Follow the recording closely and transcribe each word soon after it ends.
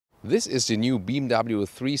This is the new BMW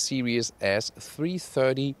 3 Series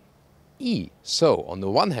S330e. So, on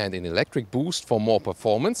the one hand, an electric boost for more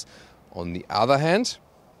performance. On the other hand,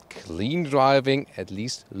 clean driving, at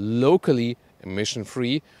least locally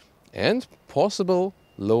emission-free, and possible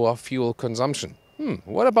lower fuel consumption.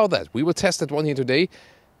 What about that? We will test that one here today.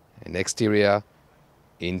 An exterior,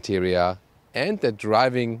 interior, and the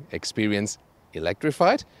driving experience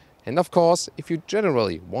electrified. And of course, if you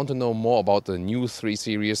generally want to know more about the new 3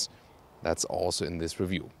 Series, that's also in this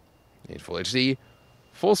review. In Full HD,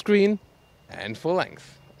 full screen, and full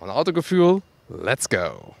length. On Autogefühl, let's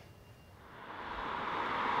go!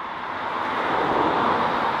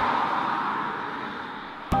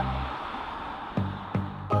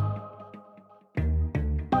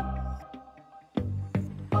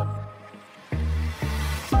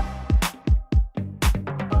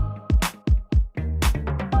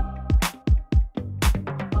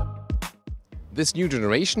 This new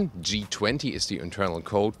generation, G20, is the internal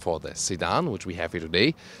code for the sedan, which we have here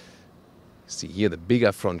today. See here the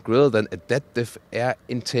bigger front grille, then adaptive air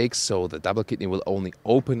intake, so the double kidney will only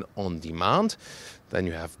open on demand. Then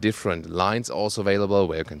you have different lines also available,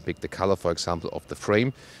 where you can pick the color, for example, of the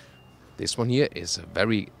frame. This one here is a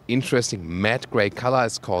very interesting matte gray color.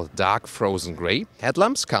 It's called dark frozen gray.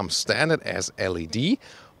 Headlamps come standard as LED.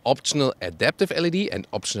 Optional adaptive LED and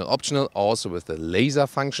optional also with the laser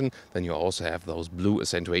function. Then you also have those blue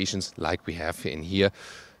accentuations like we have in here.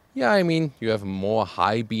 Yeah, I mean, you have more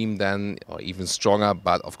high beam than, or even stronger,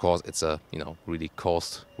 but of course it's a, really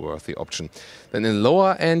cost-worthy option. Then in the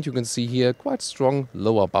lower end, you can see here quite strong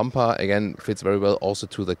lower bumper. Again, fits very well also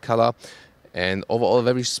to the color. And overall, a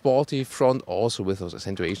very sporty front, also with those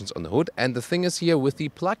accentuations on the hood. And the thing is here, with the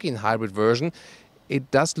plug-in hybrid version, it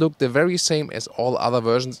does look the very same as all other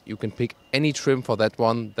versions. You can pick any trim for that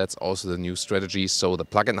one. That's also the new strategy. So the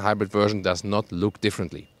plug-in hybrid version does not look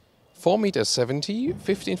differently. 4.70 m,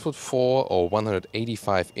 15'4" or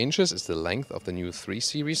 185 inches is the length of the new 3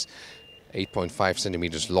 Series. 8.5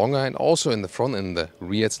 centimeters longer, and also in the front and the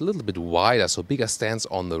rear it's a little bit wider, so bigger stance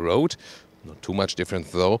on the road. Not too much different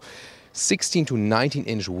though. 16 to 19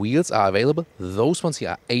 inch wheels are available. Those ones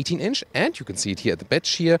here are 18 inch, and you can see it here at the badge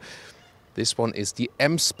here. This one is the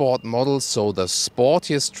M Sport model, so the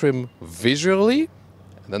sportiest trim visually.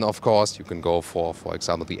 And then of course you can go for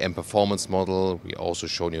example, the M Performance model. We also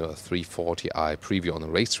showed you a 340i preview on the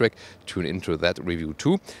racetrack. Tune into that review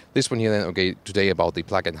too. This one here then, okay, today about the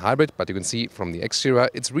plug-in hybrid, but you can see from the exterior,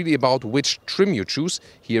 it's really about which trim you choose.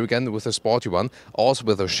 Here again with the sporty one, also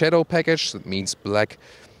with a shadow package. That means black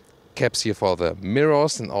caps here for the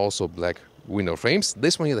mirrors and also black window frames.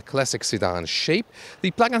 This one here, the classic sedan shape. The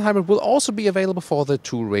plug-in hybrid will also be available for the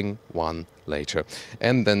touring one later.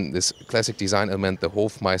 And then this classic design element, the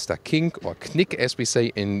Hofmeister Kink, or Knick as we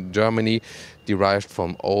say in Germany, derived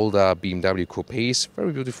from older BMW coupes.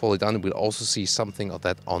 Very beautifully done. We'll also see something of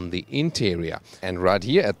that on the interior. And right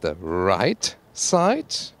here at the right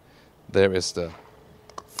side, there is the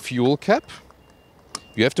fuel cap.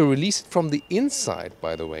 You have to release it from the inside,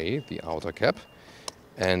 by the way, the outer cap.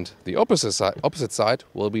 And the opposite side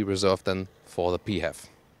will be reserved then for the PHEV.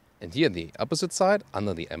 And here the opposite side,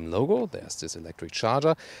 under the M logo, there's this electric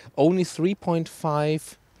charger. Only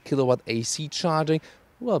 3.5 kilowatt AC charging.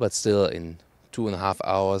 Well, but still in 2.5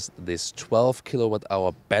 hours, this 12 kilowatt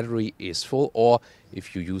hour battery is full. Or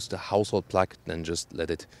if you use the household plug, then just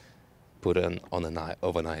let it put on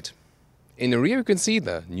overnight. In the rear, you can see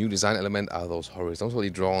the new design element are those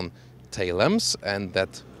horizontally drawn tail lamps, and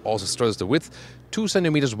that also stresses the width. 2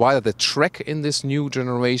 centimeters wider the track in this new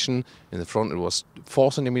generation. In the front it was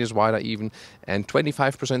 4 centimeters wider even, and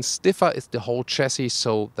 25% stiffer is the whole chassis,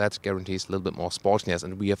 so that guarantees a little bit more sportiness,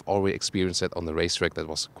 and we have already experienced that on the racetrack. That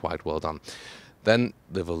was quite well done. Then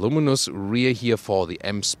the voluminous rear here for the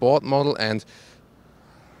M Sport model, and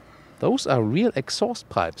those are real exhaust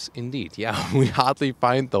pipes indeed. Yeah, we hardly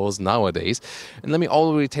find those nowadays. And let me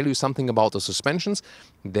already tell you something about the suspensions.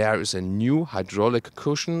 There is a new hydraulic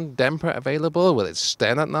cushion damper available. Well, it's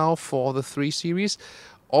standard now for the 3 Series.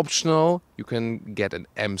 Optional, you can get an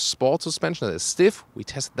M Sport suspension that is stiff. We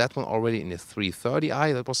tested that one already in the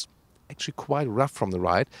 330i. That was actually quite rough from the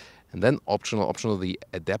ride. And then optional the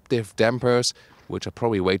adaptive dampers, which are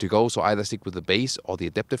probably way to go. So either stick with the base or the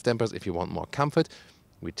adaptive dampers if you want more comfort.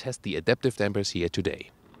 We test the adaptive dampers here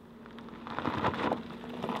today.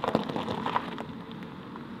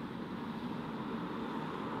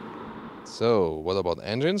 So, what about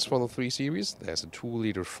engines for the 3 Series? There's a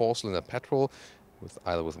 2-liter 4-cylinder petrol with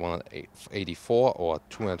either with 184 or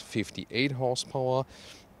 258 horsepower.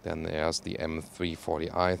 Then there's the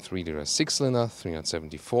M340i 3-liter 6-cylinder,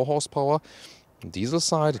 374 horsepower. Diesel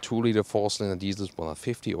side, a 2-liter 4-cylinder diesel is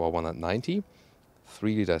 150 or 190,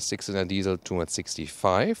 3-liter 6-cylinder diesel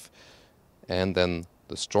 265, and then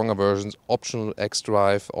the stronger versions, optional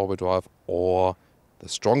X-Drive, all-wheel drive, or the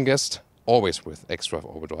strongest, always with X-Drive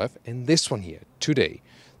all-wheel drive. And this one here, today,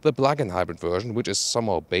 the plug-in hybrid version, which is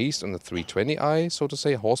somehow based on the 320i, so to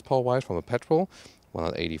say, horsepower-wise from a petrol,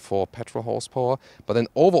 184 petrol horsepower, but an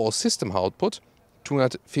overall system output,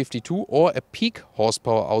 252, or a peak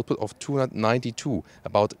horsepower output of 292.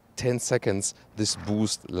 About 10 seconds this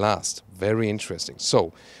boost lasts. Very interesting.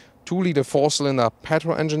 So, 2-liter 4-cylinder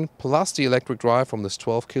petrol engine plus the electric drive from this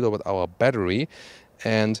 12 kilowatt-hour battery,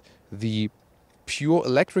 and the pure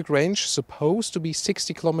electric range supposed to be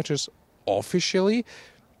 60 kilometers officially,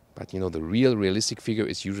 but you know, the realistic figure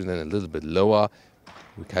is usually then a little bit lower.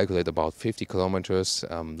 We calculate about 50 kilometers,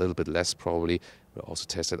 a little bit less probably. We'll also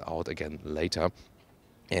test it out again later.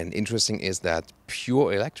 And interesting is that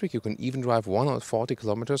pure electric, you can even drive 140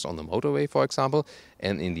 kilometers on the motorway, for example.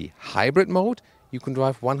 And in the hybrid mode, you can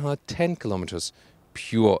drive 110 kilometers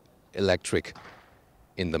pure electric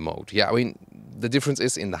in the mode. Yeah, I mean, the difference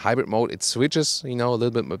is in the hybrid mode, it switches, you know, a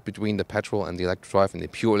little bit between the petrol and the electric drive. In the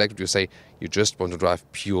pure electric, you say you just want to drive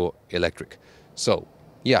pure electric. So,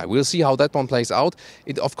 yeah, we'll see how that one plays out.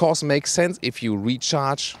 It, of course, makes sense if you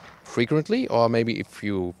recharge frequently, or maybe if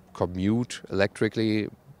you commute electrically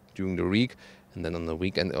during the week, and then on the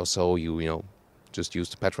weekend or so, you know, just use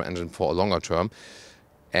the petrol engine for a longer term.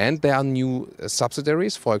 And there are new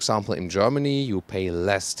subsidiaries. For example, in Germany, you pay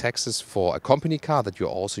less taxes for a company car that you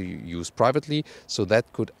also use privately. So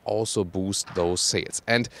that could also boost those sales.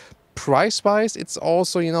 And price-wise, it's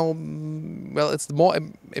also, you know, well, it's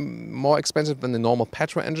more expensive than the normal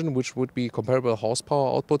petrol engine, which would be comparable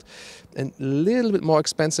horsepower output, and a little bit more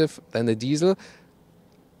expensive than the diesel.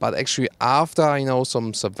 But actually, after, you know,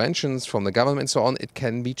 some subventions from the government and so on, it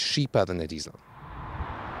can be cheaper than the diesel.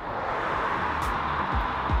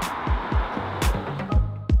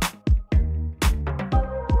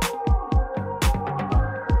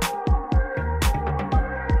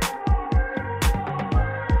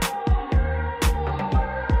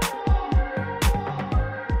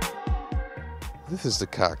 This is the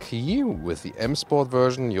car key with the M Sport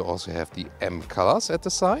version. You also have the M colors at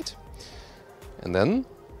the side. And then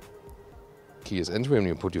key is entry, and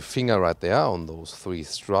you put your finger right there on those 3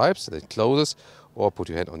 stripes, and it closes, or put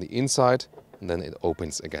your hand on the inside and then it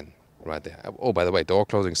opens again right there. Oh, by the way, door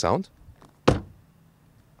closing sound.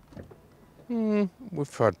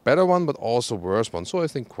 We've heard better one, but also worse one, so I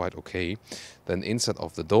think quite okay. Then inside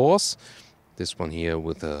of the doors, this one here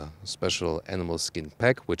with a special animal skin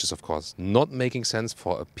pack, which is of course not making sense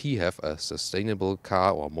for a PHEV, a sustainable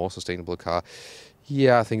car or more sustainable car.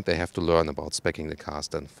 Yeah, I think they have to learn about speccing the cars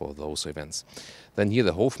then for those events. Then here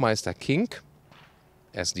the Hofmeister kink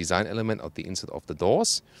as design element of the inside of the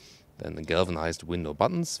doors. Then the galvanized window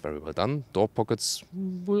buttons, very well done. Door pockets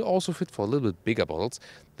will also fit for a little bit bigger bottles.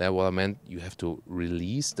 There what I meant, you have to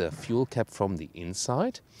release the fuel cap from the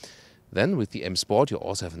inside. Then with the M Sport, you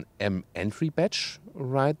also have an M entry badge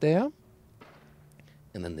right there.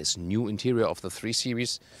 And then this new interior of the 3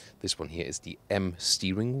 Series. This one here is the M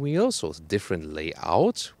steering wheel, so it's a different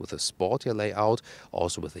layout with a sportier layout.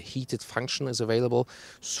 Also with a heated function is available.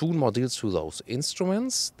 Soon more deals to those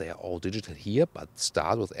instruments. They are all digital here, but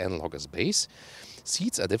start with analog as base.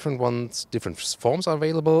 Seats are different ones, different forms are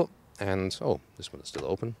available. And, oh, this one is still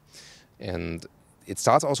open. And it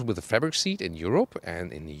starts also with a fabric seat in Europe,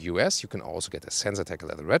 and in the US you can also get a Sensatec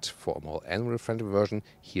leatherette for a more animal-friendly version.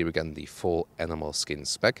 Here again the full animal skin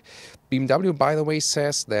spec. BMW, by the way,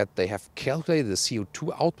 says that they have calculated the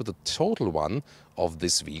CO2 output, the total one, of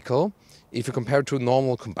this vehicle, if you compare it to a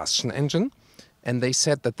normal combustion engine. And they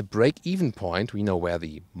said that the break-even point, we know where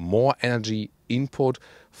the more energy input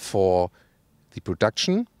for the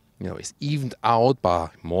production, you know, is evened out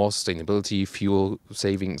by more sustainability, fuel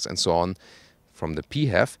savings and so on, from the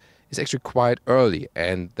PHEV is actually quite early,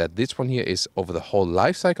 and that this one here is over the whole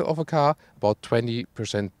life cycle of a car about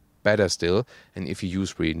 20% better still, and if you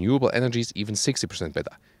use renewable energies even 60%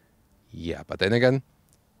 better. Yeah, but then again,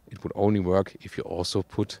 it would only work if you also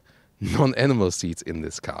put non-animal seats in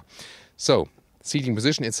this car. So, seating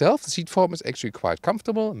position itself, the seat form is actually quite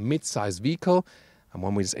comfortable, mid-sized vehicle, and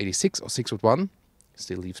 1.86 m or 6'1",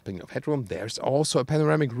 still leaves plenty of headroom. There's also a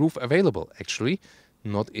panoramic roof available actually,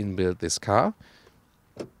 not inbuilt this car.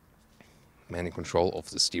 Manual control of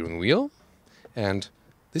the steering wheel. And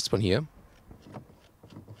this one here,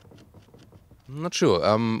 I'm not sure.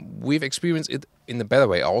 We've experienced it in a better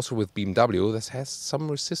way also with BMW. This has some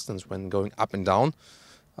resistance when going up and down.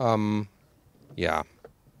 Yeah,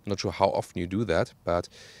 not sure how often you do that, but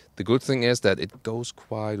The good thing is that it goes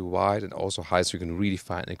quite wide and also high, so you can really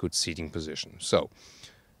find a good seating position. So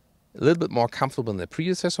a little bit more comfortable than the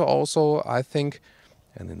predecessor also, I think.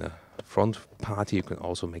 And in the front part here, you can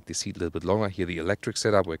also make the seat a little bit longer. Here the electric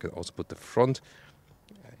setup, where you can also put the front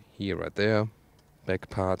here, right there, back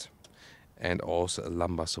part, and also a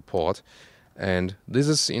lumbar support. And this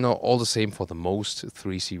is, all the same for the most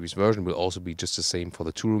 3 Series version. Will also be just the same for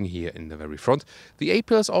the touring here in the very front. The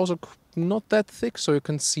A-pillar is also not that thick, so you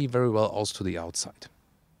can see very well also to the outside.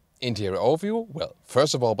 Interior overview, well,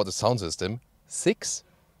 first of all about the sound system, 6,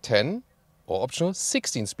 10, or optional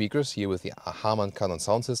 16 speakers here with the Harman Kardon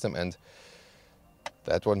sound system, and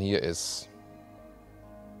that one here is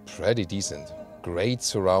pretty decent. Great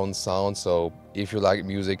surround sound, so if you like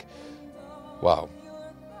music, wow.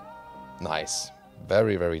 Nice.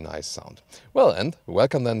 Very, very nice sound. Well, and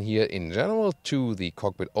welcome then here in general to the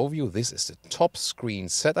cockpit overview. This is the top screen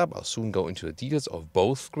setup. I'll soon go into the details of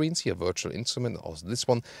both screens here, virtual instrument, also this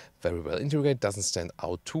one, very well integrated, doesn't stand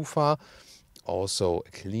out too far. Also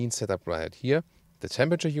a clean setup right here. The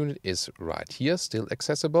temperature unit is right here, still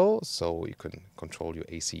accessible, so you can control your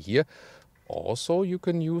AC here. Also, you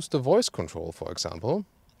can use the voice control, for example.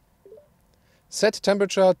 Set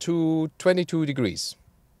temperature to 22 degrees.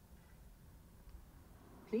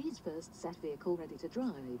 Please first set vehicle ready to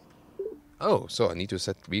drive. Oh, so I need to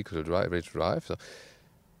set vehicle ready to drive. So,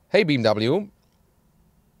 hey BMW.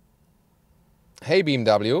 Hey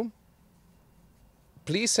BMW.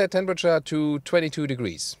 Please set temperature to 22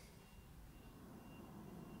 degrees.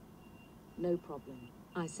 No problem.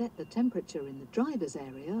 I set the temperature in the driver's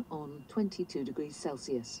area on 22 degrees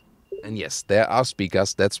Celsius. And yes, there are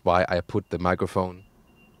speakers. That's why I put the microphone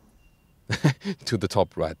to the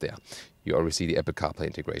top right there. You already see the Apple CarPlay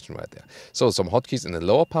integration right there. So some hotkeys in the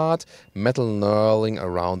lower part, metal knurling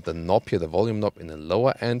around the knob here, the volume knob in the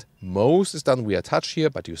lower end. Most is done via touch here,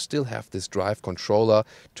 but you still have this drive controller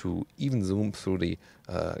to even zoom through the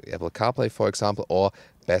Apple CarPlay, for example, or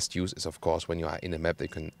best use is, of course, when you are in a map, you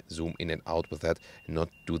can zoom in and out with that and not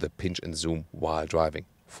do the pinch and zoom while driving,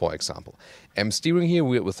 for example. Steering here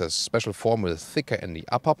with a special form with a thicker in the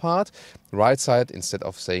upper part. Right side, instead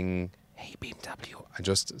of saying, hey BMW, I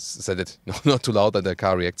just said it not too loud that the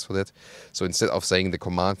car reacts for that. So instead of saying the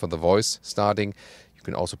command for the voice starting, you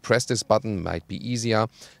can also press this button, might be easier.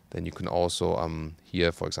 Then you can also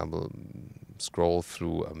here, for example, scroll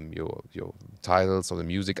through your titles or the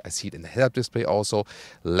music. I see it in the head-up display also.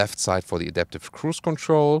 Left side for the adaptive cruise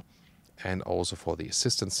control and also for the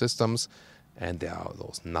assistance systems. And there are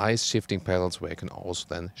those nice shifting pedals where you can also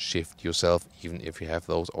then shift yourself, even if you have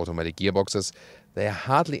those automatic gearboxes. There are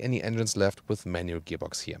hardly any engines left with manual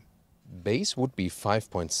gearbox here. Base would be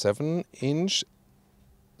 5.7 inch,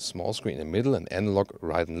 small screen in the middle and analog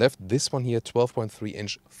right and left. This one here, 12.3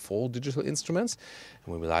 inch full digital instruments.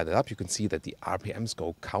 And when we light it up, you can see that the RPMs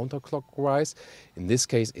go counterclockwise. In this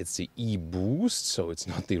case, it's the e-boost, so it's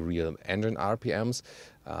not the real engine RPMs.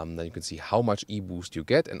 Then you can see how much e-boost you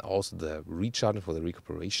get, and also the recharging for the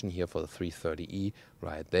recuperation here for the 330e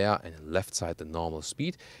right there, and the left side the normal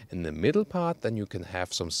speed. In the middle part, then you can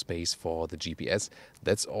have some space for the GPS.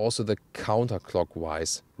 That's also the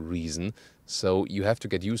counterclockwise reason. So you have to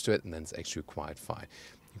get used to it, and then it's actually quite fine.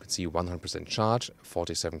 You can see 100% charge,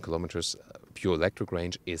 47 kilometers pure electric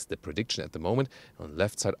range is the prediction at the moment. On the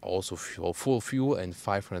left side also full fuel and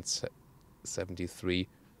 537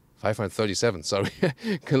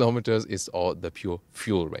 kilometers is all the pure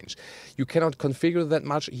fuel range. You cannot configure that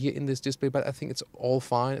much here in this display, but I think it's all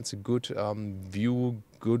fine. It's a good view,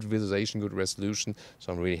 good visualization, good resolution,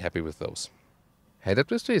 so I'm really happy with those. Head-up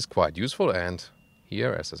display is quite useful, and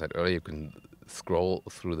here, as I said earlier, you can scroll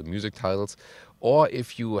through the music titles, or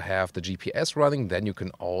if you have the GPS running, then you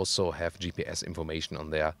can also have GPS information on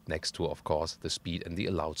there next to, of course, the speed and the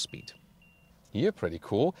allowed speed. Here, pretty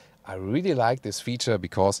cool. I really like this feature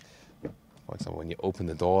because, for example, when you open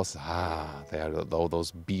the doors, there are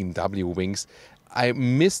those BMW wings. I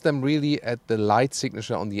miss them really at the light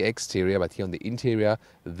signature on the exterior, but here on the interior,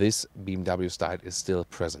 this BMW style is still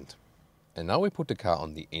present. And now we put the car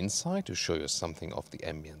on the inside to show you something of the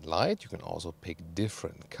ambient light. You can also pick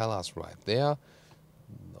different colors right there.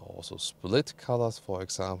 Also split colors, for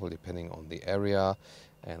example, depending on the area.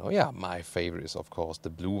 And oh yeah, my favorite is of course the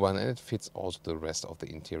blue one, and it fits also the rest of the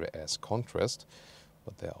interior as contrast.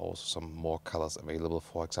 But there are also some more colors available,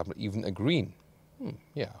 for example, even a green.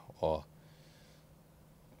 Yeah, or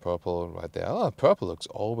purple right there. Purple looks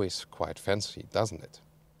always quite fancy, doesn't it?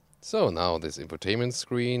 So now this infotainment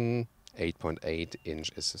screen, 8.8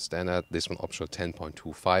 inch is the standard. This one optional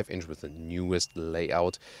 10.25 inch with the newest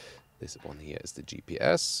layout. This one here is the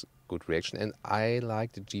GPS. good reaction. And I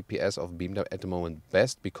like the GPS of BMW at the moment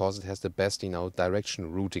best because it has the best,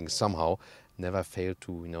 direction routing somehow. Never failed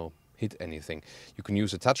to, hit anything. You can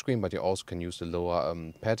use the touchscreen, but you also can use the lower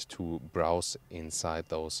pad to browse inside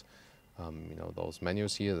those, those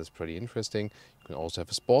menus here. That's pretty interesting. You can also have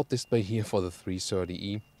a sport display here for the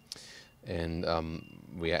 330e. And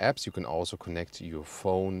via apps, you can also connect your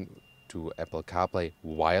phone to Apple CarPlay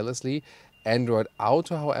wirelessly. Android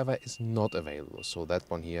Auto, however, is not available. So that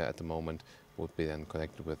one here at the moment would be then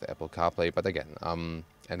connected with Apple CarPlay. But again,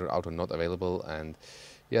 Android Auto not available. And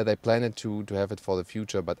yeah, they plan it to have it for the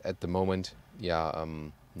future. But at the moment, yeah,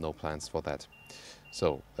 no plans for that.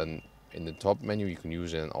 So then in the top menu, you can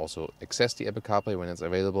use it and also access the Apple CarPlay when it's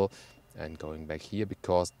available. And going back here,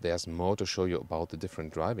 because there's more to show you about the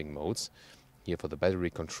different driving modes. Here for the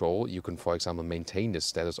battery control, you can, for example, maintain the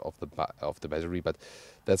status of the battery, but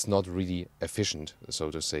that's not really efficient,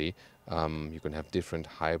 so to say. You can have different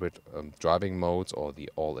hybrid driving modes or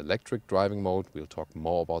the all-electric driving mode. We'll talk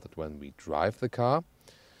more about it when we drive the car.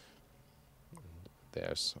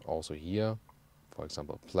 There's also here, for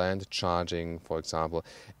example, planned charging, for example,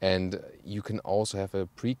 and you can also have a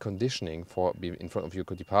preconditioning for in front of your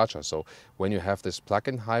departure. So when you have this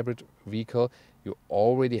plug-in hybrid vehicle, you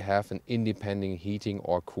already have an independent heating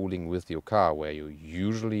or cooling with your car, where you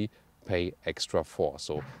usually pay extra for.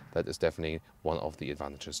 So that is definitely one of the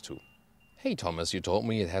advantages too. Hey Thomas, you told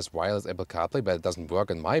me it has wireless Apple CarPlay, but it doesn't work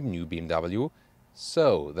on my new BMW.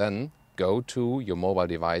 So then go to your mobile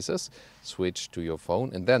devices, switch to your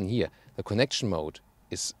phone, and then here, the connection mode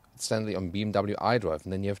is standardly on BMW iDrive,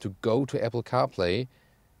 and then you have to go to Apple CarPlay,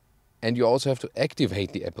 and you also have to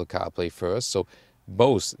activate the Apple CarPlay first. So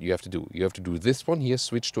both you have to do. You have to do this one here,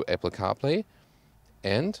 switch to Apple CarPlay,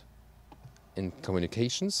 and in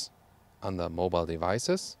communications, under mobile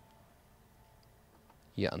devices,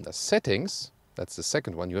 here under settings, that's the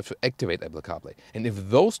second one, you have to activate Apple CarPlay. And if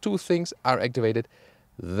those two things are activated,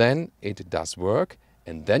 then it does work.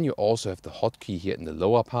 And then you also have the hotkey here in the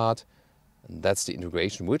lower part. And that's the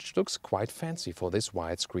integration, which looks quite fancy for this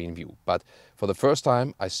widescreen view. But for the first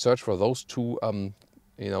time, I searched for those two,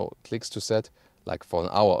 clicks to set, like for an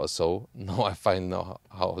hour or so. Now I find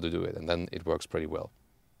how to do it, and then it works pretty well.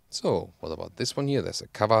 So what about this one here? There's a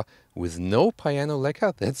cover with no piano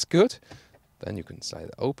lacquer. That's good. Then you can slide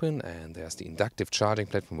it open, and there's the inductive charging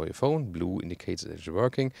platform for your phone. Blue indicates that it's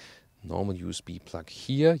working. Normal USB plug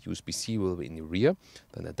here. USB-C will be in the rear.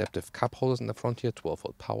 Then adaptive cup holders in the front here.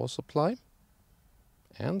 12-volt power supply.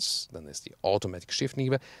 And then there's the automatic shift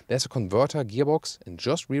lever. There's a converter gearbox and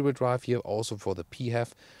just rear-wheel drive here also for the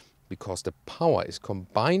PHEV, because the power is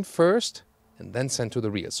combined first and then sent to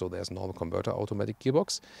the rear. So there's a normal converter automatic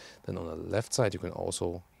gearbox. Then on the left side you can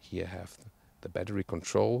also here have the battery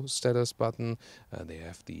control status button. They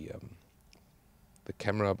have the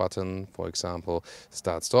camera button, for example,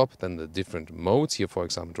 start stop. Then the different modes here, for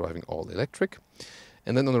example, driving all electric.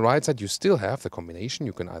 And then on the right side, you still have the combination.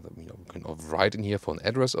 You can either, you can write in here for an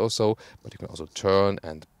address or so, but you can also turn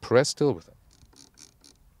and press still with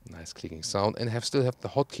a nice clicking sound, and still have the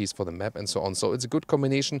hotkeys for the map and so on. So it's a good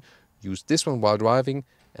combination. Use this one while driving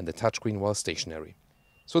and the touchscreen while stationary.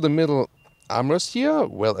 So the middle armrest here,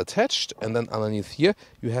 well attached, and then underneath here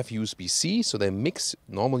you have USB-C. So they mix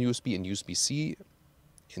normal USB and USB-C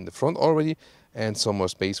in the front already, and some more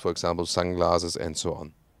space, for example, sunglasses and so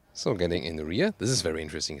on. So getting in the rear, this is very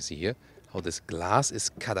interesting to see here, how this glass is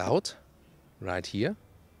cut out right here.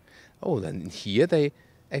 Oh, then here they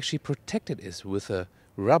actually protected it with a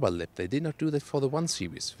rubber lip. They did not do that for the 1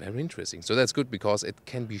 Series. Very interesting. So that's good, because it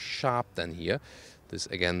can be sharp then here. This,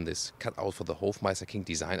 again, this cut out for the Hofmeister King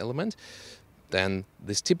design element. Then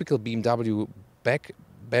this typical BMW back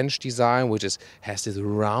bench design, which has this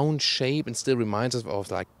round shape and still reminds us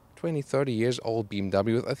of like 20, 30 years old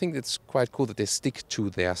BMW. I think it's quite cool that they stick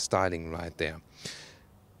to their styling right there.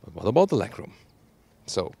 But what about the legroom?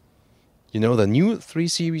 So, the new 3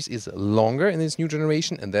 Series is longer in this new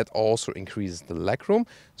generation, and that also increases the legroom.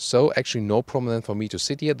 So actually no problem then for me to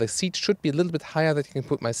sit here. The seat should be a little bit higher, that I can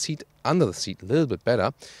put my seat under the seat a little bit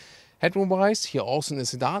better. Headroom wise, here also in the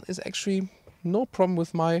sedan is actually no problem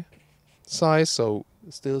with my size, so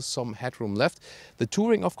still some headroom left. The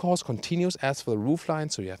touring, of course, continues as for the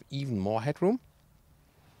roofline, so you have even more headroom.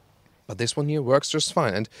 But this one here works just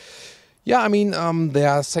fine. And yeah, I mean, there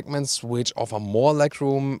are segments which offer more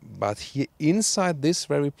legroom, but here inside this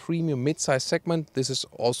very premium mid-size segment, this is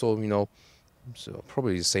also, so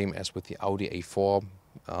probably the same as with the Audi A4.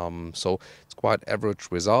 So it's quite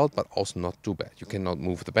average result, but also not too bad. You cannot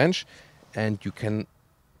move the bench, and you can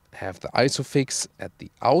have the isofix at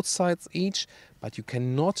the outsides each, but you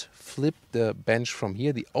cannot flip the bench from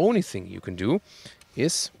here. The only thing you can do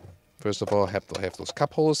is First of all, I have to have those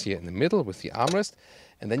cup holders here in the middle with the armrest.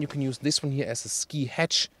 And then you can use this one here as a ski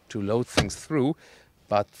hatch to load things through.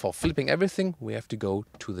 But for flipping everything, we have to go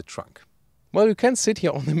to the trunk. Well, you can sit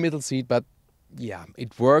here on the middle seat, but yeah,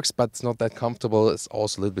 it works, but it's not that comfortable. It's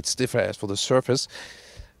also a little bit stiffer as for the surface.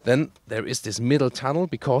 Then there is this middle tunnel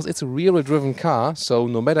because it's a rear-wheel driven car. So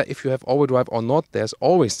no matter if you have all-wheel drive or not, there's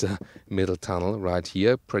always the middle tunnel right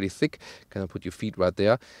here, pretty thick. Kind of put your feet right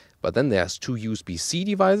there. But then there's two USB-C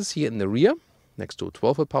devices here in the rear, next to a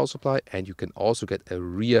 12-volt power supply. And you can also get a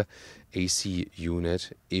rear AC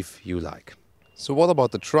unit if you like. So what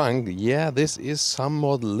about the trunk? Yeah, this is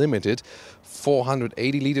somewhat limited.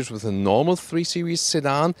 480 liters with a normal 3 Series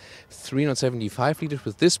sedan, 375 liters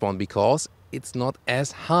with this one because it's not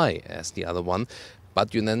as high as the other one,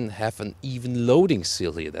 but you then have an even loading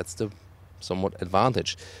sill here. That's the somewhat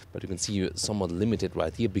advantage. But you can see you're somewhat limited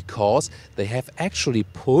right here because they have actually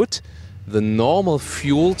put the normal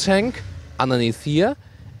fuel tank underneath here,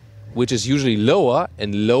 which is usually lower,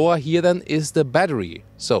 and lower here then is the battery.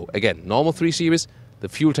 So again, normal 3 Series, the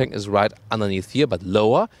fuel tank is right underneath here, but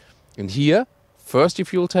lower. And here, first your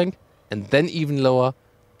fuel tank, and then even lower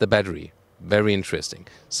the battery. Very interesting.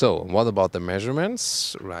 So what about the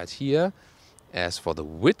measurements? Right here, as for the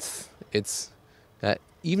width, it's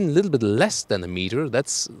even a little bit less than a meter.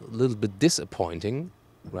 That's a little bit disappointing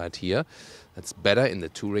right here. That's better in the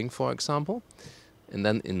Touring, for example. And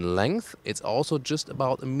then in length, it's also just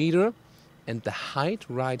about a meter. And the height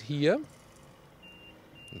right here,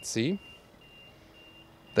 let's see,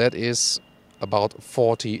 that is about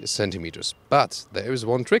 40 centimeters. But there is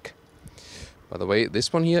one trick. By the way,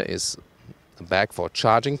 this one here is a bag for a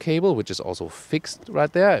charging cable, which is also fixed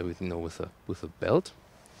right there, with a belt.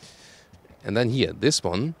 And then here, this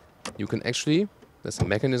one, you can actually, there's a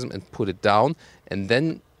mechanism, and put it down, and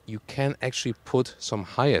then you can actually put some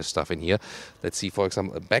higher stuff in here. Let's see, for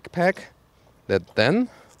example, a backpack that then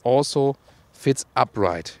also fits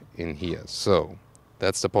upright in here. So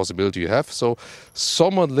that's the possibility you have. So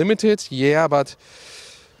somewhat limited, yeah, but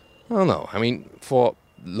I don't know. I mean, for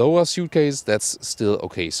lower suitcase, that's still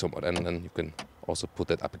okay somewhat. And then you can also put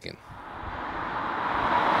that up again.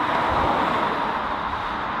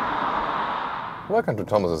 Welcome to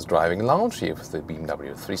Thomas's Driving Lounge here with the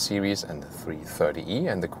BMW 3 Series and the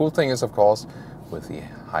 330e. And the cool thing is, of course, with the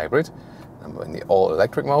hybrid, I'm in the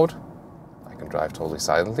all-electric mode. I can drive totally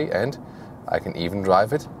silently, and I can even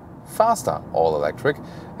drive it faster, all-electric.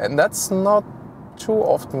 And that's not too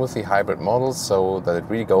often with the hybrid models, so that it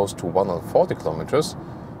really goes to 140 kilometers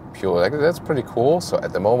pure electric. That's pretty cool. So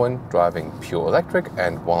at the moment, driving pure electric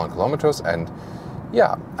and 100 kilometers. And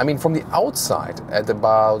yeah, I mean, from the outside, at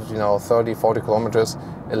about 30, 40 kilometers,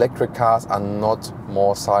 electric cars are not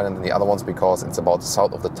more silent than the other ones because it's about the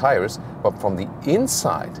sound of the tires. But from the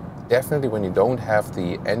inside, definitely when you don't have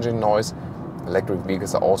the engine noise, electric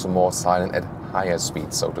vehicles are also more silent at higher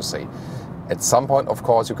speeds, so to say. At some point, of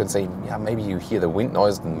course, you can say, yeah, maybe you hear the wind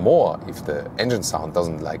noise more if the engine sound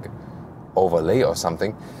doesn't like overlay or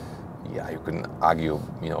something. Yeah, you can argue,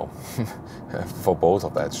 for both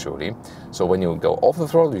of that, surely. So when you go off the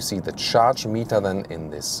throttle, you see the charge meter then in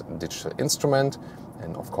this digital instrument.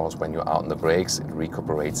 And of course, when you're out on the brakes, it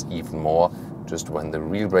recuperates even more. Just when the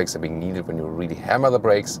real brakes are being needed, when you really hammer the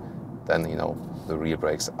brakes, then, the real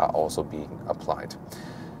brakes are also being applied.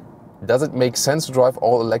 Does it make sense to drive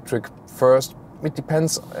all electric first? It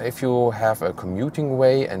depends if you have a commuting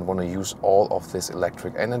way and want to use all of this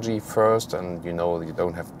electric energy first, and you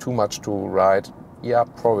don't have too much to ride. Yeah,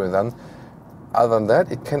 probably then. Other than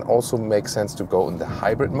that, it can also make sense to go in the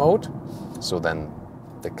hybrid mode. So then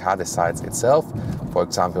the car decides itself. For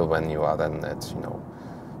example, when you are then at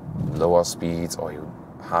lower speeds, or you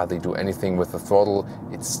hardly do anything with the throttle,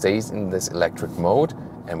 it stays in this electric mode.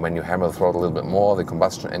 And when you hammer the throttle a little bit more, the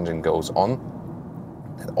combustion engine goes on.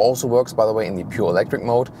 It also works, by the way, in the pure electric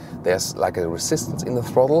mode. There's like a resistance in the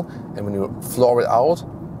throttle, and when you floor it out,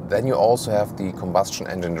 then you also have the combustion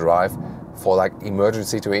engine drive for like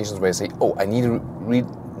emergency situations where you say, oh, I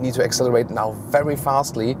need to accelerate now very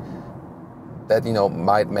fastly. That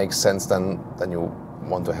might make sense. Then you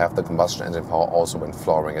want to have the combustion engine power also when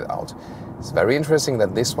flooring it out. It's very interesting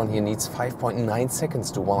that this one here needs 5.9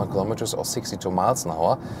 seconds to 100 kilometers or 62 miles an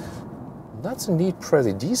hour. That's indeed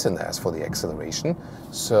pretty decent as for the acceleration.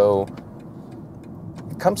 So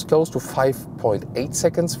it comes close to 5.8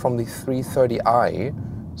 seconds from the 330i.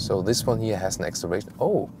 So this one here has an acceleration.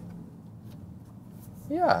 Oh,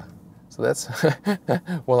 yeah. So that's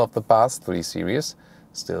one of the past 3 Series.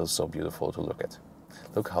 Still so beautiful to look at.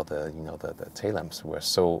 Look how the tail lamps were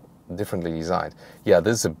so differently designed. Yeah,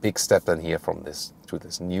 this is a big step then here from this to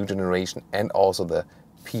this new generation, and also the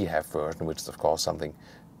PHEV version, which is of course something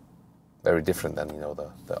very different than, you know,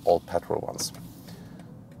 the old petrol ones.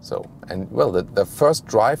 So, and well, the first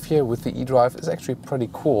drive here with the eDrive is actually pretty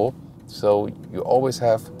cool. So you always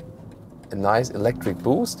have a nice electric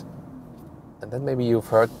boost. And then maybe you've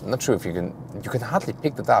heard, not sure if you can hardly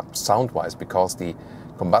pick that up sound-wise, because the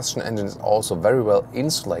combustion engine is also very well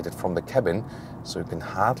insulated from the cabin. So you can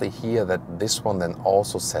hardly hear that this one then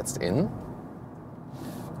also sets in.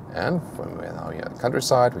 And when we're now here at the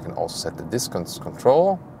countryside, we can also set the distance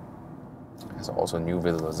control. There's also a new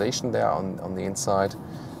visualization there on the inside.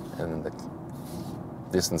 And the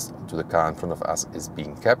distance to the car in front of us is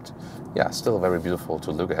being kept. Yeah, still very beautiful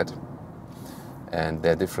to look at. And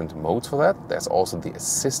there are different modes for that. There's also the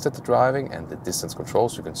assisted driving and the distance control,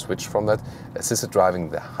 so you can switch from that. Assisted driving,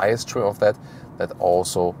 the highest trim of that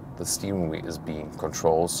also the steering wheel is being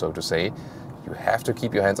controlled, so to say. You have to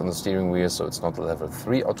keep your hands on the steering wheel, so it's not level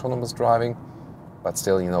 3 autonomous driving, but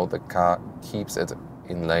still, you know, the car keeps it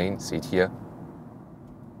in lane. See it here?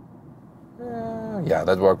 Yeah,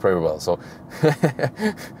 that worked very well. So,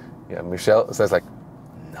 yeah, Michelle says like,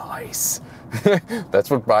 nice.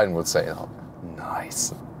 That's what Brian would say now.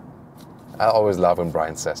 Nice. I always love when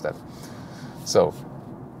Brian says that. So,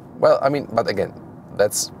 well, I mean, but again,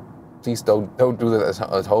 please don't do that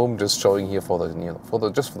at home. Just showing here for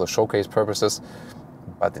just for the showcase purposes.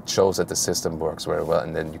 But it shows that the system works very well,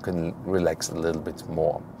 and then you can relax a little bit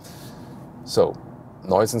more. So,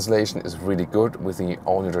 noise insulation is really good with the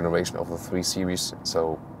all-new generation of the 3 Series.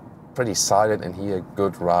 So, pretty silent in here,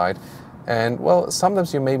 good ride. And well,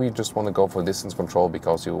 sometimes you maybe just want to go for distance control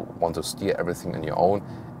because you want to steer everything on your own.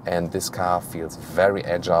 And this car feels very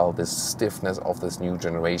agile, this stiffness of this new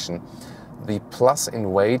generation. The plus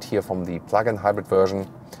in weight here from the plug-in hybrid version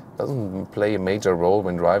doesn't play a major role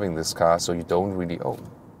when driving this car, so you don't really,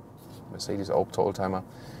 Mercedes old-timer.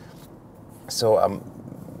 So,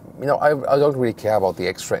 you know, I don't really care about the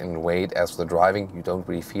extra in weight. As for the driving, you don't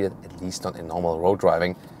really feel it, at least not in normal road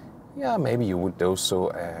driving. Yeah, maybe you would do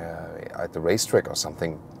so at the racetrack or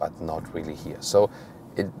something, but not really here. So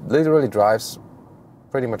it literally drives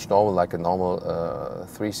pretty much normal, like a normal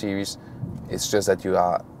 3 Series. It's just that you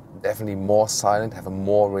are definitely more silent, have a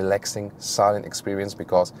more relaxing, silent experience,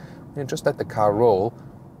 because you just let the car roll.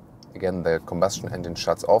 Again, the combustion engine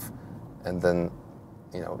shuts off, and then,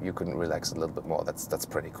 you know, you can relax a little bit more. That's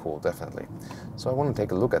pretty cool, definitely. So I want to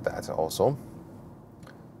take a look at that also.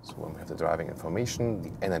 So when we have the driving information,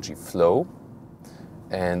 the energy flow,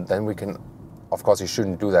 and then we can, of course, you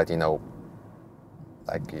shouldn't do that, you know,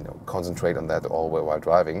 like, you know, concentrate on that all while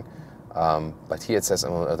driving. But here it says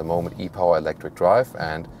at the moment e-power electric drive,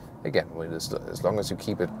 and again, as long as you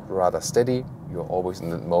keep it rather steady, you're always in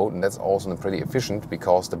that mode, and that's also pretty efficient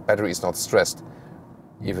because the battery is not stressed.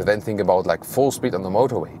 If you then think about like full speed on the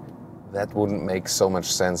motorway, that wouldn't make so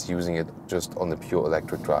much sense using it just on the pure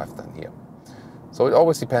electric drive than here. So it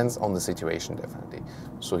always depends on the situation, definitely.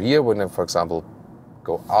 So here, when I, for example,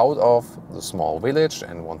 go out of the small village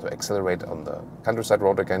and want to accelerate on the countryside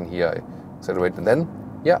road again, here I accelerate, and then,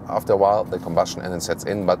 yeah, after a while the combustion engine sets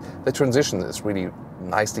in, but the transition is really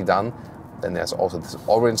nicely done. Then there's also this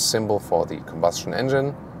orange symbol for the combustion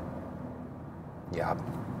engine. Yeah,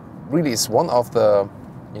 really it's one of the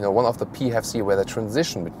PHEVs where the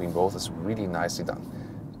transition between both is really nicely done.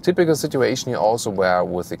 Typical situation here also where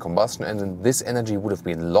with the combustion engine, this energy would have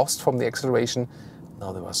been lost from the acceleration.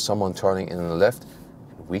 Now there was someone turning in on the left,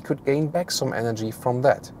 and we could gain back some energy from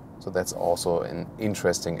that. So that's also an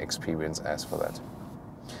interesting experience as for that.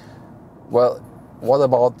 Well, what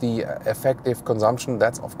about the effective consumption?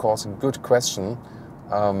 That's of course a good question.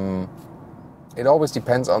 It always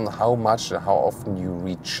depends on how much and how often you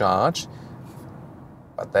recharge.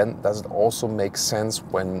 But then does it also make sense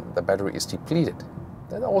when the battery is depleted?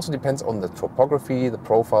 That also depends on the topography, the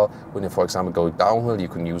profile. When you, for example, go downhill, you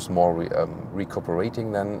can use more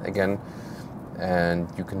recuperating then again, and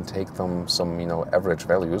you can take some you know, average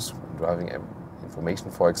values, driving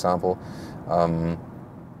information, for example.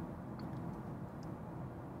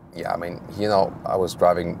 Yeah, I mean, here now I was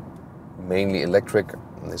driving mainly electric.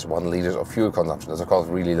 This 1 liter of fuel consumption. That's of course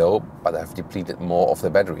really low, but I've depleted more of the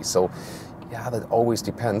battery. So yeah, that always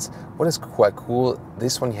depends. What is quite cool,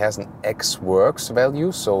 this one has an X-Works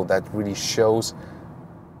value, so that really shows,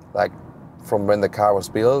 like, from when the car was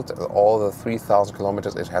built, all the 3,000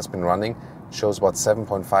 kilometers it has been running, shows about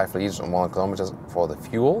 7.5 liters on 1 kilometers for the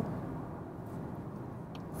fuel,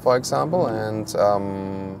 for example, and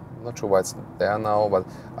I'm not sure why it's there now, but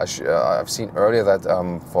I've seen earlier that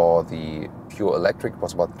for the pure electric it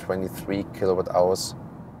was about 23 kilowatt hours,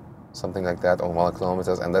 something like that, on 1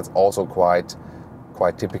 kilometers, and that's also quite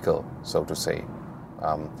typical, so to say.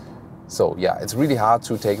 So yeah, it's really hard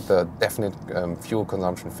to take the definite fuel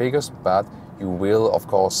consumption figures, but you will of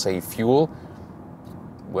course save fuel.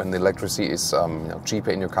 When the electricity is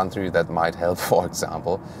cheaper in your country, that might help, for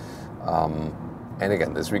example. And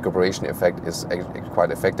again, this recuperation effect is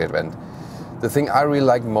quite effective. And the thing I really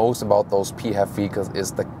like most about those PHEV vehicles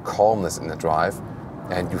is the calmness in the drive.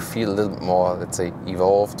 And you feel a little bit more, let's say,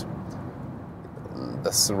 evolved.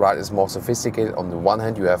 The ride is more sophisticated. On the one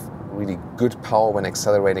hand, you have really good power when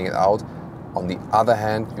accelerating it out. On the other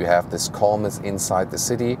hand, you have this calmness inside the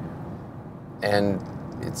city. And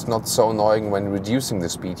it's not so annoying when reducing the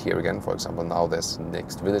speed here again. For example, now there's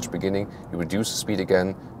next village beginning. You reduce the speed again,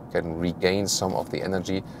 you can regain some of the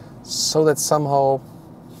energy. So that's somehow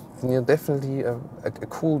definitely a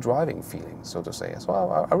cool driving feeling, so to say. So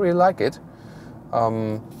I really like it.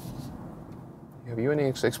 Have you any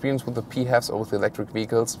experience with the PHEVs or with the electric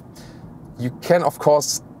vehicles? You can, of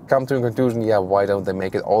course, come to a conclusion, yeah, why don't they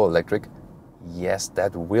make it all electric? Yes,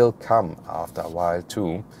 that will come after a while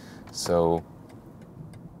too. So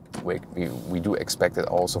we do expect it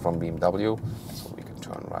also from BMW. So we can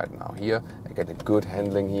turn right now here. I get a good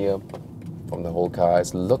handling here from the whole car.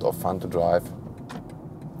 It's a lot of fun to drive.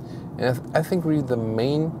 And I think really the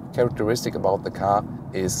main characteristic about the car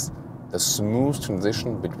is the smooth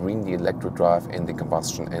transition between the electric drive and the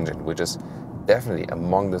combustion engine, which is definitely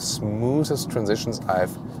among the smoothest transitions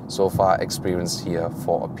I've so far experienced here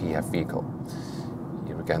for a PHEV vehicle.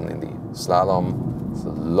 Here again in the slalom, it's a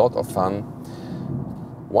lot of fun.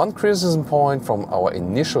 One criticism point from our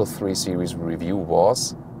initial 3 Series review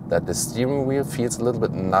was that the steering wheel feels a little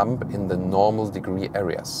bit numb in the normal degree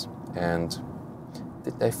areas. And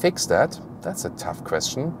did they fix that? That's a tough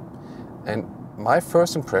question. And my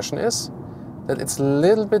first impression is that it's a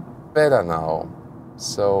little bit better now.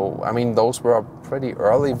 So, I mean, those were pretty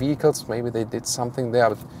early vehicles. Maybe they did something there,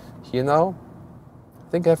 but here now, I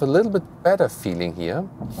think I have a little bit better feeling here.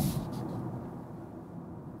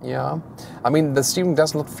 Yeah, I mean, the steering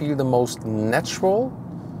does not feel the most natural,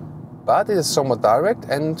 but it is somewhat direct,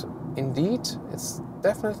 and indeed, it's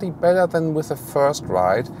definitely better than with the first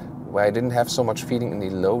ride, where I didn't have so much feeling in the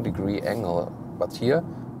low degree angle. But here,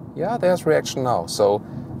 yeah, there's reaction now. So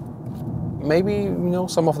maybe,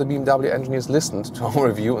 some of the BMW engineers listened to our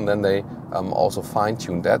review and then they also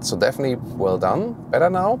fine-tuned that. So definitely well done, better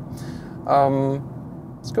now.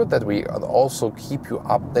 It's good that we also keep you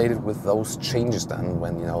updated with those changes then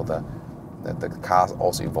when the cars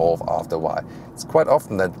also evolve after a while. It's quite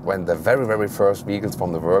often that when the very, very first vehicles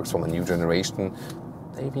from the works, from the new generation,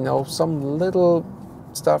 they have some little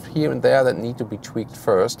stuff here and there that need to be tweaked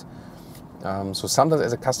first. So sometimes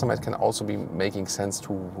as a customer it can also be making sense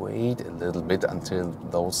to wait a little bit until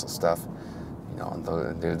those stuff,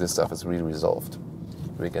 until this stuff is really resolved.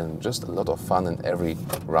 Again, just a lot of fun in every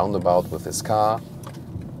roundabout with this car.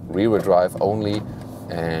 Rear-wheel drive only,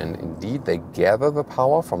 and indeed they gather the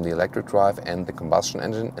power from the electric drive and the combustion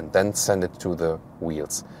engine and then send it to the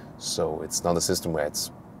wheels. So it's not a system where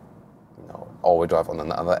it's all-wheel drive on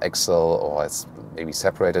another axle or it's maybe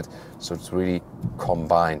separated. So it's really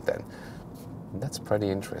combined then. And that's pretty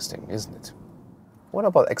interesting, isn't it? What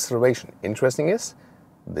about acceleration? Interesting is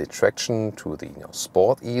the traction to the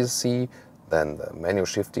sport ESC, then the manual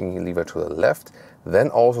shifting lever to the left, then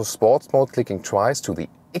also sports mode clicking twice to the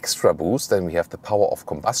extra boost. Then we have the power of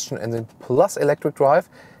combustion engine plus electric drive,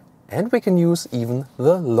 and we can use even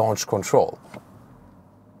the launch control.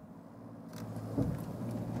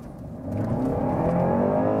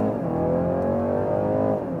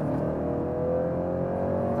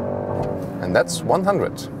 And that's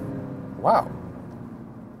 100. Wow.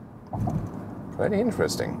 Pretty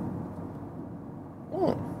interesting.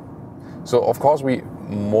 So of course we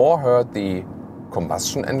more heard the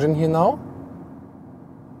combustion engine here now,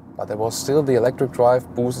 but there was still the electric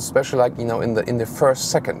drive boost, especially like in the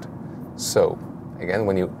first second. So again,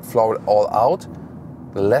 when you floor it all out,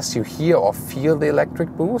 the less you hear or feel the electric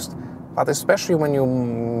boost, but especially when you're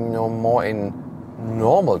more in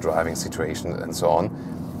normal driving situations and so on,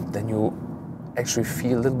 then you actually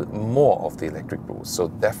feel a little bit more of the electric boost. So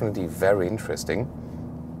definitely very interesting.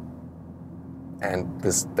 And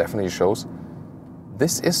this definitely shows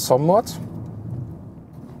this is somewhat,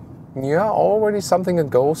 already something that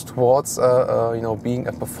goes towards, being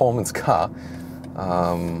a performance car.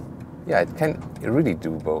 It can really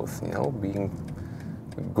do both, being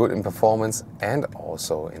good in performance and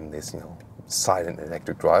also in this, silent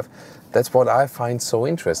electric drive. That's what I find so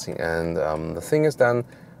interesting. And the thing is then,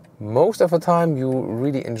 most of the time you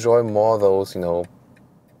really enjoy more those,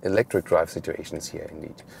 electric drive situations here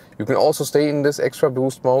indeed. You can also stay in this extra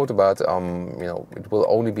boost mode, but you know, it will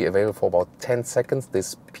only be available for about 10 seconds.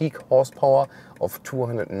 This peak horsepower of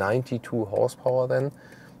 292 horsepower then,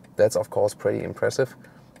 that's of course pretty impressive.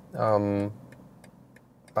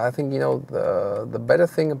 But I think, you know, the better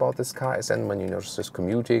thing about this car is then when you're just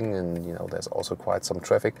commuting and, you know, there's also quite some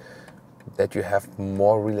traffic, that you have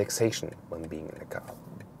more relaxation when being in the car.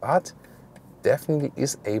 But definitely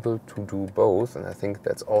is able to do both, and I think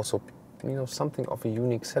that's also, you know, something of a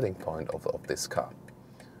unique selling point of this car.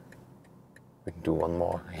 We can do one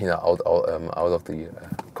more, you know, out of the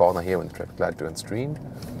corner here when the traffic light turns green,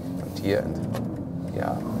 and here, and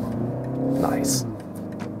yeah, nice.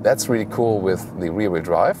 That's really cool with the rear-wheel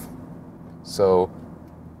drive. So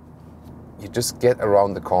you just get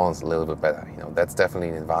around the corners a little bit better. You know, that's definitely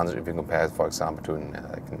an advantage if you compare it, for example, to an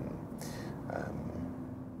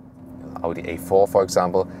Audi A4, for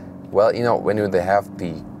example. Well, you know, when they have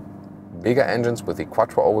the bigger engines with the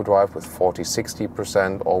quattro overdrive with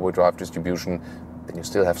 40-60% all-wheel drive distribution, then you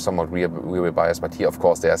still have somewhat rear-wheel bias. But here, of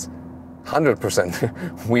course, there's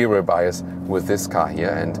 100% rear-wheel bias with this car here,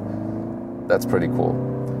 and that's pretty cool.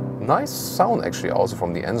 Nice sound actually also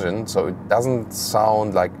from the engine, so it doesn't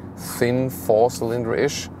sound like thin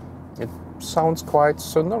four-cylinder-ish. It sounds quite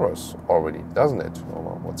sonorous already, doesn't it?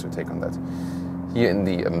 Or what's your take on that? Here in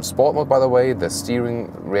the sport mode, by the way, the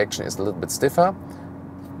steering reaction is a little bit stiffer.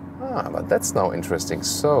 But that's now interesting.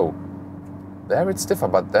 So there it's stiffer,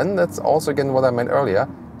 but then that's also again what I meant earlier.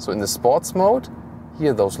 So in the sports mode,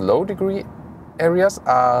 here those low degree areas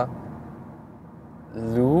are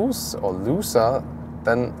loose or looser,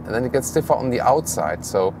 and then it gets stiffer on the outside.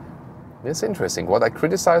 So it's interesting. What I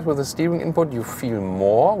criticize with the steering input, you feel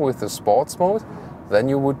more with the sports mode than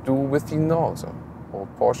you would do with the normal, so, or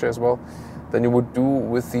Porsche as well, than you would do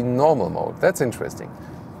with the normal mode. That's interesting.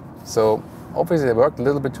 So obviously they worked a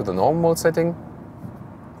little bit to the normal mode setting,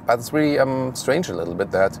 but it's really strange a little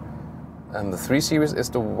bit that the 3 Series is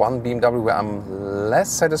the one BMW where I'm less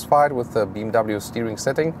satisfied with the BMW steering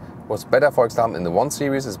setting. Was better, for example, in the 1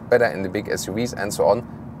 Series, is better in the big SUVs and so on.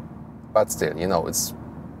 But still, you know, it's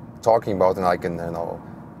talking about like an, you know,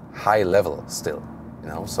 high level still, you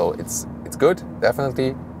know. So it's good,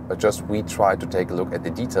 definitely, but just we try to take a look at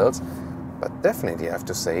the details. But definitely I have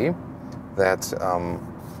to say that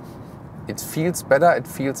it feels better, it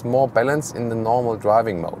feels more balanced in the normal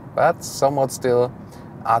driving mode, but somewhat still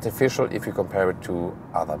artificial if you compare it to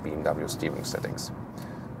other BMW steering settings.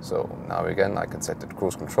 So now again I can set it to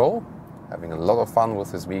cruise control, having a lot of fun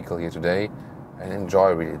with this vehicle here today and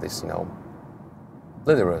enjoy really this, you know,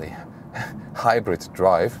 literally hybrid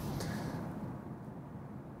drive.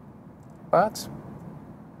 But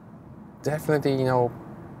definitely, you know,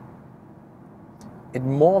 it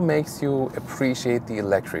more makes you appreciate the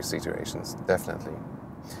electric situations, definitely.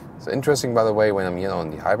 So interesting, by the way, when I'm here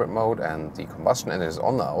on the hybrid mode and the combustion engine is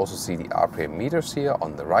on, I also see the RPM meters here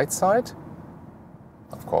on the right side.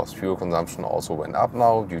 Of course, fuel consumption also went up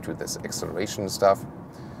now due to this acceleration stuff.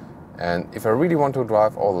 And if I really want to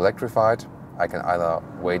drive all electrified, I can either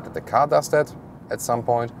wait that the car does that at some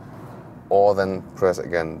point, or then press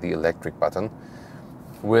again the electric button.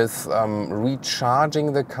 With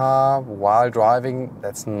recharging the car while driving,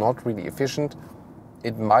 that's not really efficient.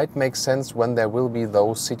 It might make sense when there will be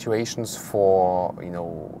those situations for, you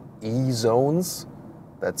know, E-zones,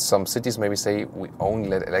 that some cities maybe say we only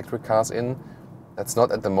let electric cars in. That's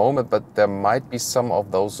not at the moment, but there might be some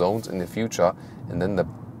of those zones in the future, and then the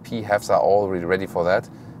PHEVs are already ready for that.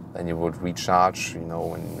 Then you would recharge, you know,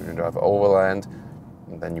 when you drive overland,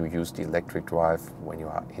 and then you use the electric drive when you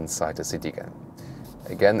are inside the city again.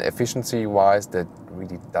 Again, efficiency-wise, that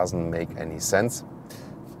really doesn't make any sense.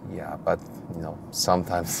 Yeah, but you know,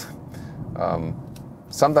 sometimes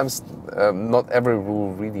not every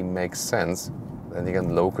rule really makes sense. And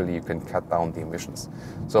again, locally you can cut down the emissions.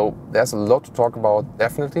 So there's a lot to talk about,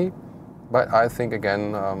 definitely. But I think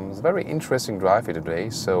again, it's a very interesting drive here today.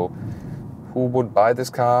 So who would buy this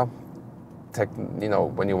car? You know,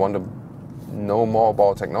 when you want to know more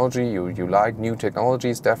about technology, you like new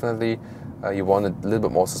technologies, definitely. You want it a little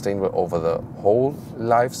bit more sustainable over the whole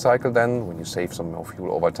life cycle then, when you save some more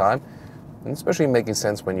fuel over time. And especially making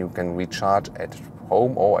sense when you can recharge at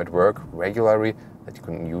home or at work regularly, that you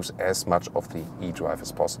can use as much of the e-drive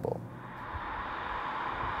as possible.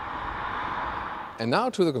 And now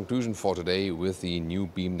to the conclusion for today with the new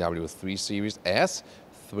BMW 3 Series S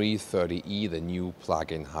 330e, the new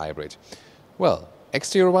plug-in hybrid. Well,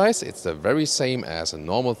 exterior-wise, it's the very same as a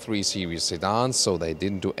normal 3 Series sedan, so they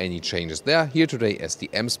didn't do any changes there. Here today as the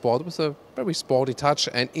M Sport with a very sporty touch,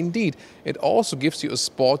 and indeed it also gives you a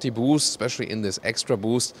sporty boost, especially in this extra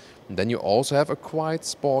boost. And then you also have a quite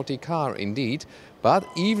sporty car indeed. But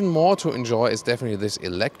even more to enjoy is definitely this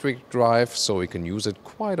electric drive, so you can use it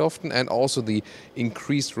quite often, and also the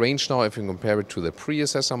increased range now if you compare it to the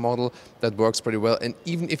predecessor model, that works pretty well. And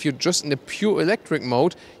even if you're just in a pure electric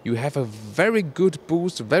mode, you have a very good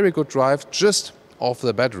boost, very good drive just off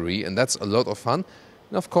the battery, and that's a lot of fun.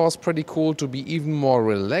 And of course pretty cool to be even more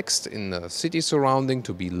relaxed in the city surrounding,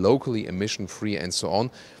 to be locally emission free and so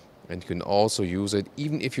on. And you can also use it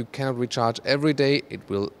even if you cannot recharge every day. It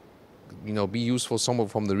will be useful somewhere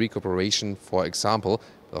from the recuperation, for example.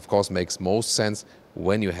 But of course makes most sense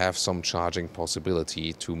when you have some charging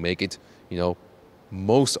possibility to make it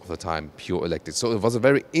most of the time pure electric. So it was a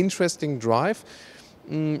very interesting drive.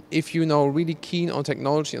 If you're really keen on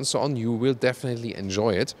technology and so on, you will definitely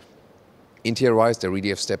enjoy it. Interior-wise, they really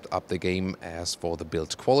have stepped up the game as for the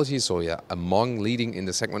build quality. So yeah, among leading in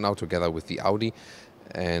the segment now together with the Audi.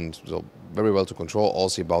 And so very well to control.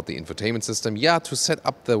 Also about the infotainment system. Yeah, to set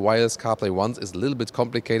up the wireless CarPlay once is a little bit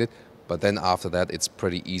complicated, but then after that it's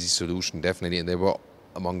pretty easy solution, definitely. And they were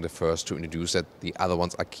among the first to introduce that. The other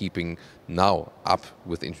ones are keeping now up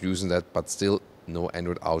with introducing that, but still no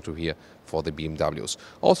Android Auto here for the BMWs.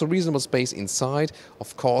 Also reasonable space inside.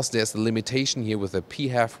 Of course, there's the limitation here with the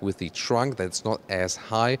PHEV, with the trunk that's not as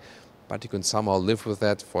high, but you can somehow live with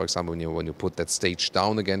that. For example, when you put that stage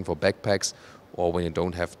down again for backpacks, or when you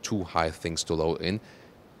don't have too high things to load in.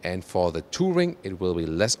 And for the touring, it will be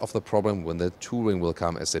less of the problem when the touring will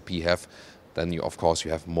come as a PHEV. Then of course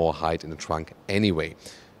you have more height in the trunk anyway.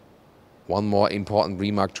 One more important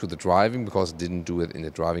remark to the driving, because it didn't do it in the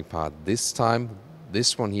driving part this time.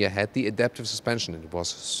 This one here had the adaptive suspension. It was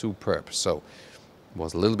superb. So it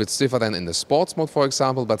was a little bit stiffer than in the sports mode, for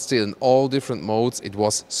example, but still in all different modes it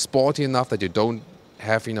was sporty enough that you don't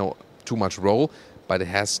have too much roll, but it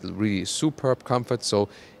has really superb comfort. So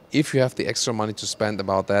if you have the extra money to spend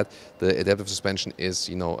about that, the adaptive suspension is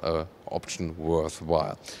an option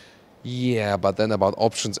worthwhile. Yeah, but then about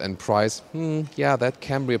options and price, yeah, that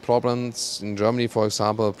can be a problem. In Germany, for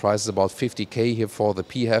example, the price is about 50k here for the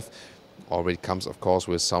PHEV. Already comes, of course,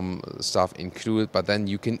 with some stuff included, but then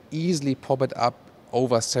you can easily pop it up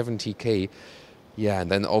over 70k. Yeah, and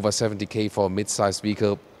then over 70k for a mid-sized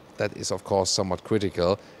vehicle, that is, of course, somewhat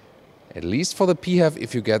critical. At least for the PHEV,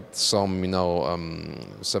 if you get some,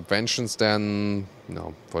 subventions, then,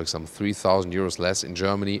 for example, 3,000 euros less in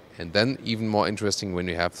Germany. And then even more interesting when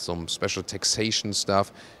you have some special taxation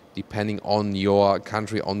stuff, depending on your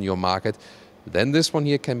country, on your market. Then this one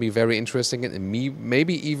here can be very interesting and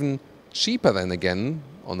maybe even cheaper than again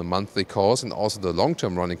on the monthly cost and also the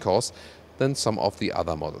long-term running cost than some of the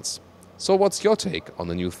other models. So what's your take on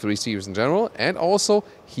the new 3 Series in general, and also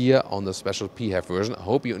here on the special PHEV version? I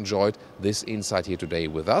hope you enjoyed this insight here today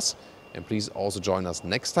with us. And please also join us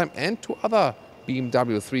next time and to other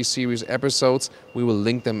BMW 3 Series episodes. We will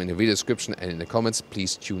link them in the video description and in the comments.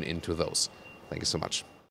 Please tune into those. Thank you so much.